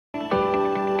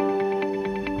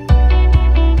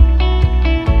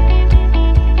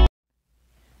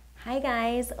Hi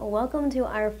guys, welcome to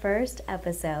our first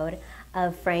episode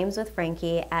of Frames with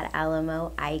Frankie at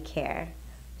Alamo Eye Care.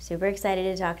 Super excited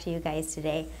to talk to you guys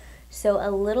today. So a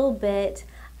little bit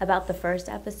about the first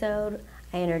episode,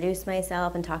 I introduced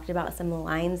myself and talked about some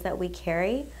lines that we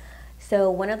carry.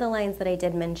 So one of the lines that I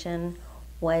did mention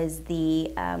was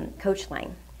the Coach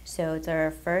line. So it's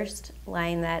our first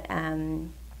line that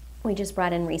we just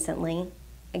brought in recently.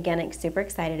 Again, I'm super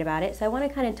excited about it. So I want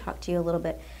to kind of talk to you a little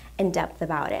bit in depth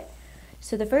about it.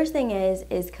 So the first thing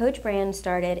is Coach brand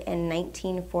started in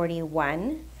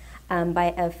 1941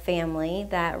 by a family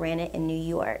that ran it in New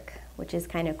York, which is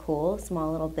kind of cool.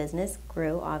 Small little business,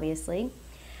 grew obviously.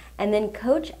 And then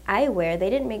Coach Eyewear,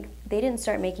 they didn't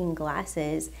start making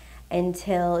glasses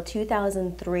until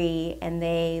 2003, and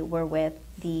they were with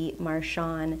the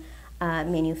Marchand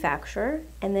manufacturer.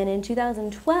 And then in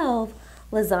 2012,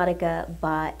 Luxottica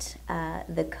bought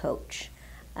the Coach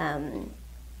from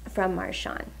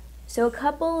Marchand. So a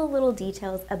couple of little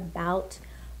details about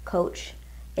Coach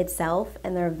itself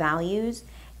and their values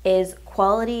is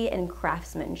quality and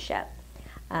craftsmanship.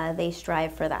 They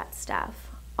strive for that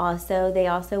stuff. Also, they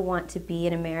also want to be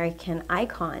an American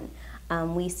icon.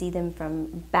 We see them from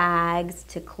bags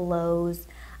to clothes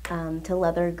to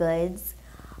leather goods.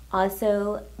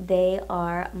 Also, they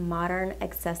are modern,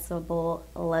 accessible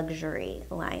luxury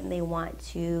line. They want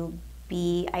to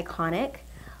be iconic,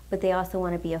 but they also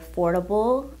want to be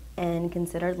affordable and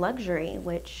considered luxury,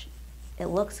 which it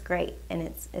looks great and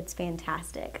it's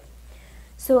fantastic.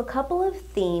 So a couple of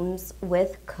themes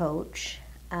with Coach.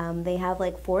 They have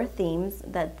like 4 themes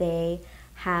that they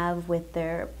have with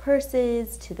their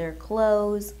purses to their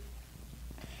clothes.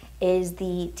 Is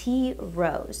the tea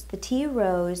rose. The tea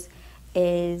rose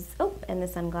is, and the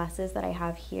sunglasses that I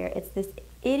have here, it's this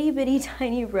itty bitty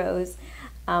tiny rose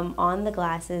on the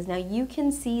glasses. Now you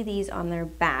can see these on their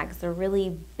bags. They're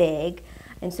really big,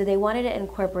 and so they wanted to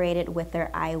incorporate it with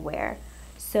their eyewear.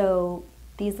 So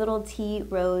these little tea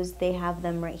rose, they have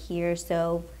them right here.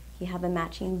 So you have a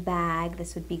matching bag,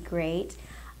 this would be great.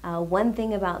 One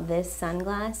thing about this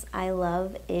sunglass I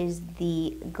love is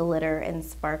the glitter and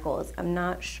sparkles. I'm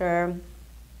not sure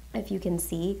if you can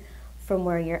see from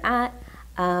where you're at.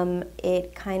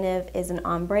 It kind of is an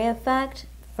ombre effect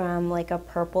from like a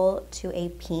purple to a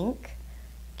pink.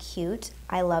 Cute.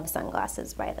 I love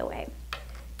sunglasses, by the way.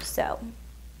 So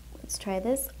let's try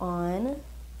this on.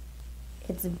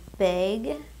 It's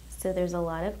big, so there's a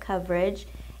lot of coverage.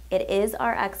 It is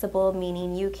RXable,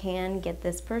 meaning you can get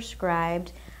this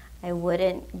prescribed. I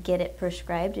wouldn't get it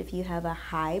prescribed if you have a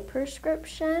high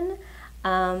prescription,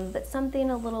 but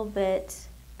something a little bit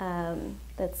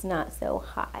that's not so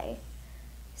high.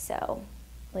 So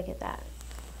look at that.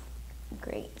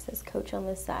 Great, it says Coach on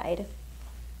the side.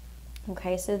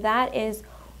 Okay, so that is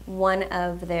one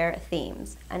of their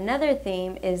themes. Another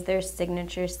theme is their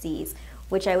signature C's,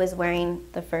 which I was wearing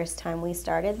the first time we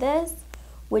started this,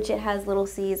 which it has little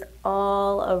C's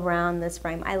all around this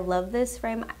frame. I love this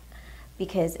frame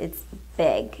because it's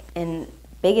big, and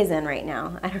big is in right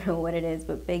now. I don't know what it is,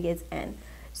 but big is in.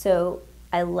 So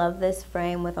I love this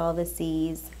frame with all the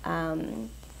C's.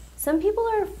 Some people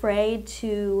are afraid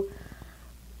to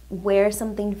wear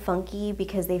something funky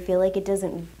because they feel like it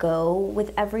doesn't go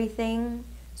with everything.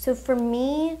 So for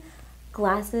me,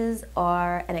 glasses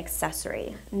are an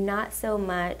accessory, not so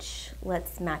much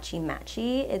let's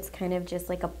matchy-matchy. It's kind of just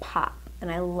like a pop,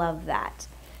 and I love that.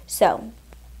 So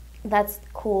that's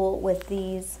cool with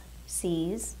these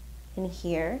C's in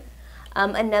here.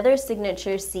 Another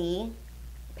signature C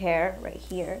pair right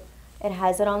here. It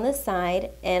has it on the side,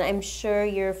 and I'm sure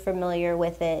you're familiar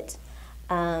with it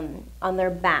on their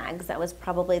bags. That was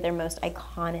probably their most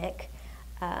iconic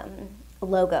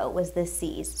logo, was the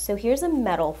C's. So here's a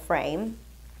metal frame,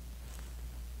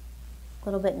 a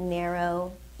little bit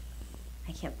narrow.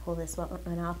 I can't pull this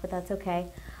one off, but that's okay.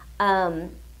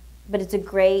 But it's a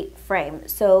great frame.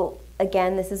 So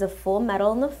again, this is a full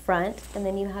metal in the front, and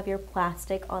then you have your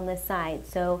plastic on the side.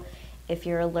 So if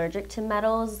you're allergic to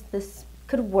metals, this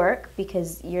could work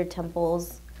because your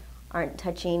temples aren't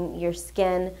touching your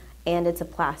skin, and it's a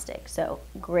plastic. So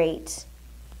great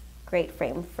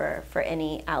frame for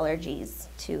any allergies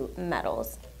to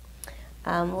metals.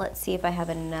 Let's see if I have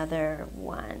another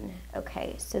one.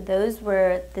 Okay, so those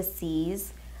were the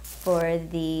C's for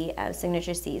the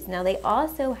signature C's. Now they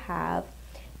also have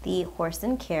the horse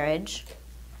and carriage,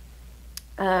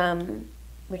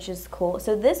 which is cool.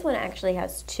 So this one actually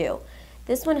has 2.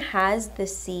 This one has the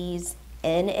C's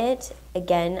in it.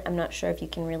 Again, I'm not sure if you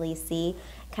can really see.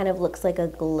 Kind of looks like a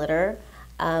glitter,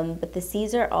 but the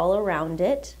C's are all around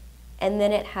it. And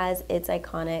then it has its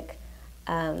iconic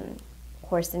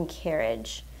horse and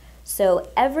carriage. So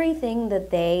everything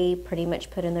that they pretty much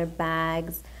put in their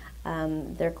bags,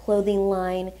 their clothing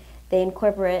line, they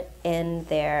incorporate in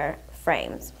their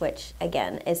frames, which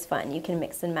again is fun. You can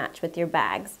mix and match with your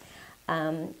bags.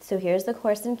 So here's the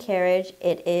horse and carriage.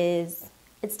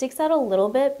 It sticks out a little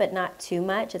bit, but not too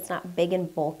much. It's not big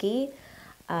and bulky,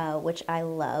 which I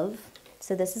love.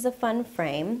 So this is a fun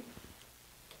frame.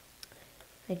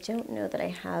 I don't know that I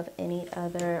have any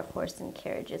other horse and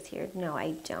carriages here. No,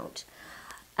 I don't.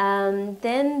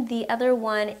 Then the other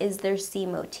one is their C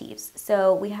motifs.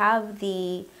 So we have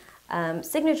the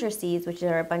signature C's, which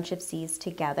are a bunch of C's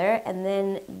together, and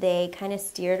then they kind of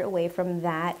steered away from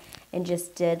that and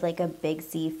just did like a big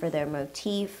C for their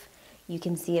motif. You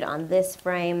can see it on this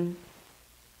frame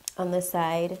on the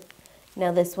side.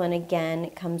 Now this one again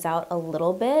comes out a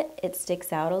little bit. It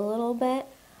sticks out a little bit,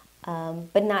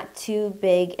 but not too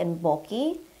big and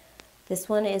bulky. This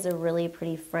one is a really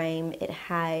pretty frame. It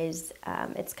has,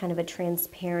 it's kind of a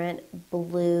transparent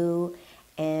blue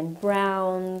and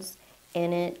browns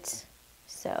in it.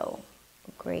 So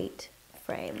great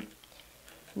frame.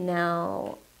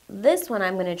 Now this one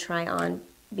I'm going to try on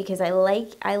because I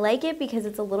like it because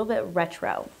it's a little bit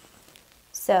retro.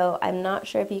 So I'm not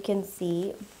sure if you can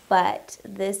see, but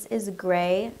this is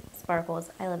gray sparkles.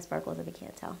 I love sparkles if you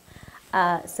can't tell.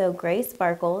 So gray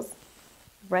sparkles,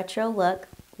 retro look,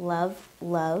 love,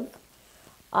 love.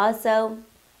 Also,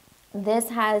 this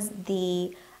has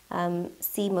the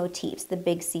C motifs, the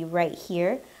big C right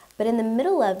here, but in the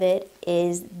middle of it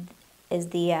is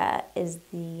the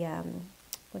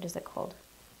what is it called?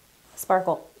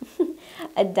 Sparkle.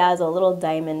 A dazzle, little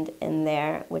diamond in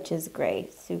there, which is gray,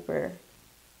 super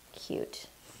cute.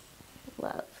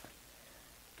 Love.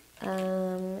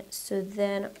 So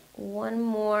then one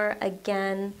more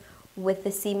again with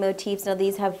the C motifs. Now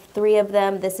these have 3 of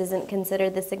them. This isn't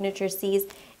considered the signature C's.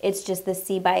 It's just the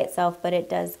C by itself, but it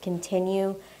does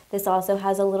continue. This also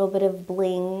has a little bit of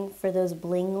bling for those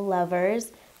bling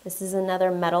lovers. This is another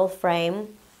metal frame.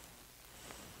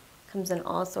 Comes in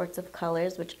all sorts of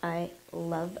colors, which I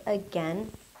love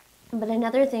again. But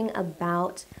another thing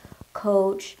about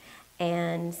Coach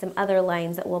and some other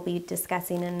lines that we'll be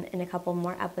discussing in a couple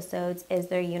more episodes is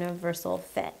their universal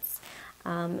fits.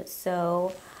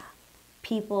 So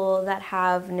people that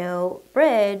have no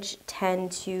bridge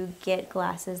tend to get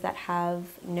glasses that have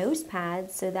nose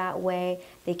pads so that way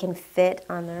they can fit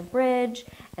on their bridge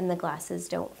and the glasses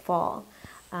don't fall.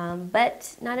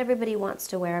 But not everybody wants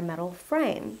to wear a metal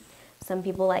frame. Some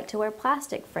people like to wear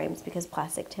plastic frames because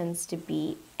plastic tends to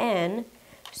be in.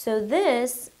 So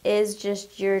this is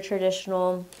just your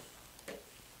traditional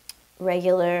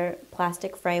regular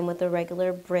plastic frame with a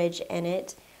regular bridge in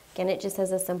it. Again, it just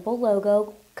has a simple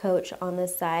logo, Coach, on the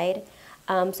side.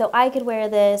 So I could wear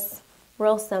this,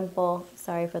 real simple.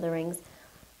 Sorry for the rings.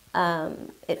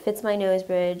 It fits my nose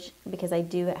bridge because I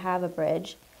do have a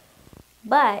bridge.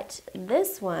 But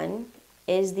this one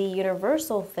is the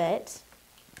universal fit.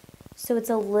 So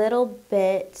it's a little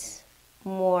bit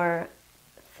more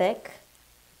thick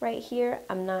right here.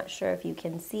 I'm not sure if you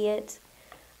can see it.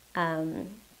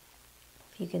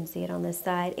 If you can see it on this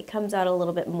side, it comes out a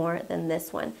little bit more than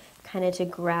this one, kind of to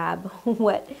grab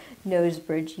what nose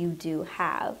bridge you do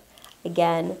have.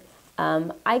 Again,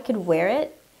 I could wear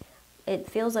it. It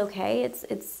feels okay.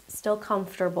 It's still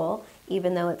comfortable,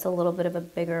 even though it's a little bit of a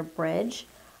bigger bridge.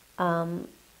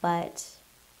 But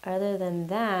other than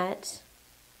that,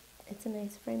 it's a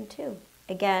nice frame too.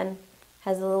 Again,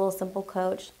 has a little simple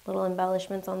Coach, little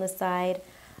embellishments on the side.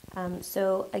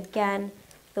 So again,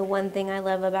 the one thing I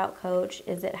love about Coach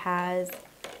is it has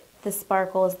the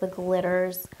sparkles, the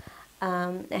glitters.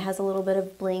 It has a little bit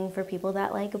of bling for people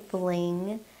that like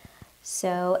bling.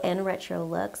 So, and retro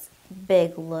looks,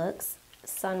 big looks,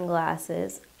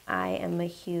 sunglasses. I am a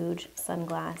huge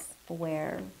sunglass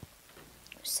wearer.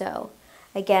 So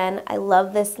again, I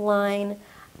love this line.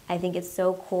 I think it's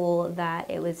so cool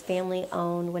that it was family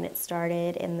owned when it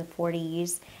started in the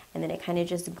 40s and then it kind of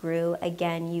just grew.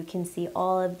 Again, you can see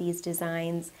all of these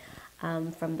designs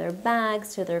from their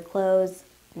bags to their clothes,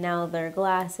 now their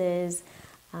glasses.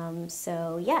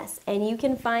 So yes, and you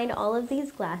can find all of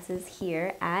these glasses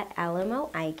here at Alamo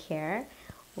Eye Care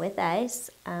with us.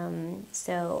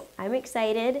 So I'm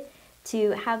excited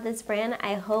to have this brand.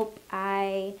 I hope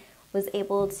I was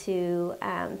able to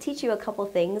teach you a couple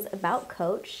things about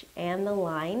Coach and the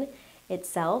line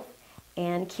itself,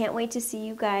 and can't wait to see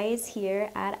you guys here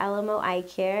at Alamo Eye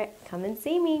Care. Come and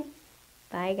see me.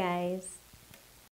 Bye guys.